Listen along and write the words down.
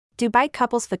Dubai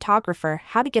Couples Photographer: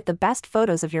 How to get the best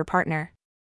photos of your partner.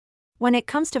 When it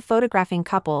comes to photographing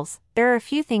couples, there are a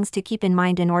few things to keep in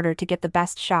mind in order to get the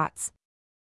best shots.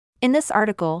 In this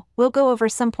article, we'll go over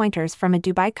some pointers from a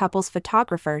Dubai couples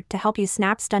photographer to help you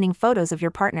snap stunning photos of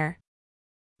your partner.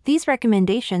 These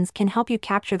recommendations can help you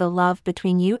capture the love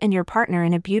between you and your partner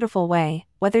in a beautiful way,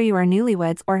 whether you are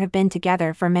newlyweds or have been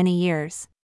together for many years.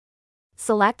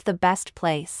 Select the best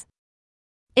place.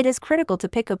 It is critical to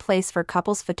pick a place for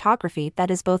couples photography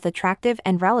that is both attractive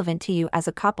and relevant to you as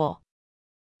a couple.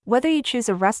 Whether you choose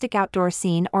a rustic outdoor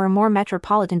scene or a more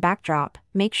metropolitan backdrop,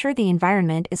 make sure the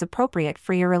environment is appropriate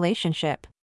for your relationship.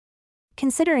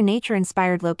 Consider a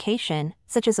nature-inspired location,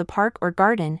 such as a park or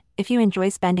garden, if you enjoy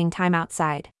spending time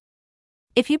outside.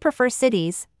 If you prefer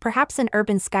cities, perhaps an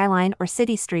urban skyline or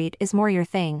city street is more your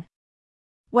thing.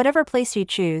 Whatever place you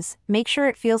choose, make sure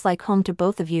it feels like home to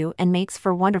both of you and makes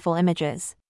for wonderful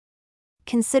images.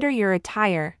 Consider your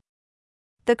attire.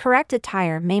 The correct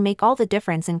attire may make all the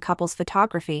difference in couples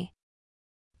photography.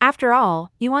 After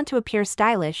all, you want to appear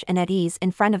stylish and at ease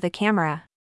in front of the camera.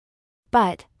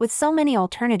 But, with so many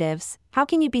alternatives, how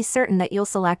can you be certain that you'll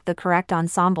select the correct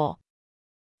ensemble?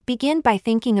 Begin by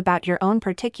thinking about your own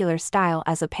particular style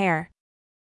as a pair.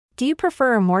 Do you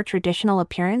prefer a more traditional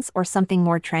appearance or something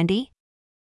more trendy?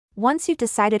 Once you've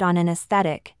decided on an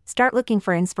aesthetic, start looking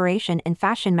for inspiration in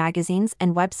fashion magazines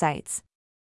and websites.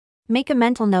 Make a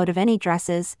mental note of any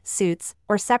dresses, suits,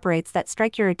 or separates that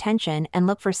strike your attention and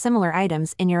look for similar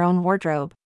items in your own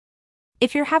wardrobe.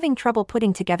 If you're having trouble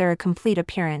putting together a complete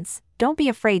appearance, don't be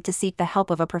afraid to seek the help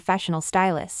of a professional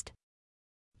stylist.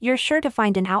 You're sure to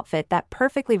find an outfit that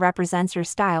perfectly represents your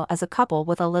style as a couple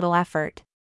with a little effort.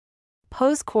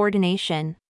 Pose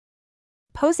coordination.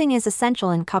 Posing is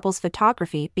essential in couples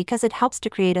photography because it helps to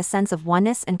create a sense of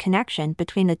oneness and connection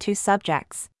between the two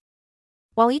subjects.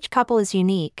 While each couple is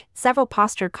unique, several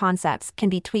posture concepts can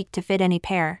be tweaked to fit any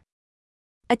pair.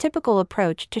 A typical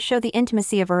approach to show the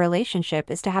intimacy of a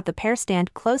relationship is to have the pair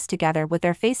stand close together with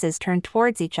their faces turned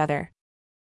towards each other.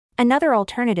 Another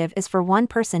alternative is for one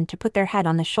person to put their head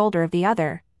on the shoulder of the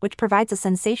other, which provides a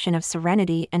sensation of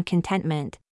serenity and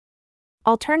contentment.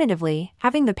 Alternatively,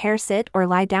 having the pair sit or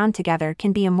lie down together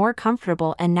can be a more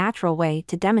comfortable and natural way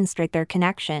to demonstrate their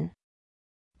connection.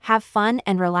 Have fun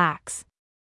and relax.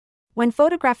 When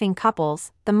photographing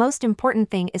couples, the most important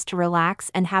thing is to relax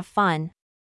and have fun.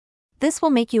 This will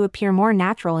make you appear more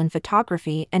natural in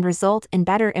photography and result in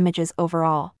better images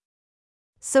overall.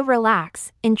 So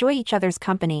relax, enjoy each other's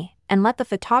company, and let the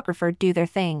photographer do their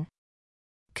thing.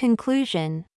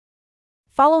 Conclusion.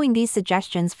 Following these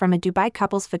suggestions from a Dubai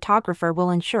couples photographer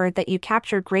will ensure that you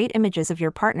capture great images of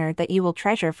your partner that you will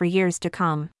treasure for years to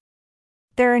come.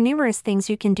 There are numerous things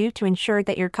you can do to ensure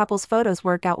that your couple's photos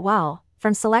work out well,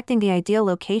 from selecting the ideal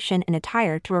location and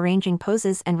attire to arranging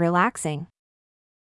poses and relaxing.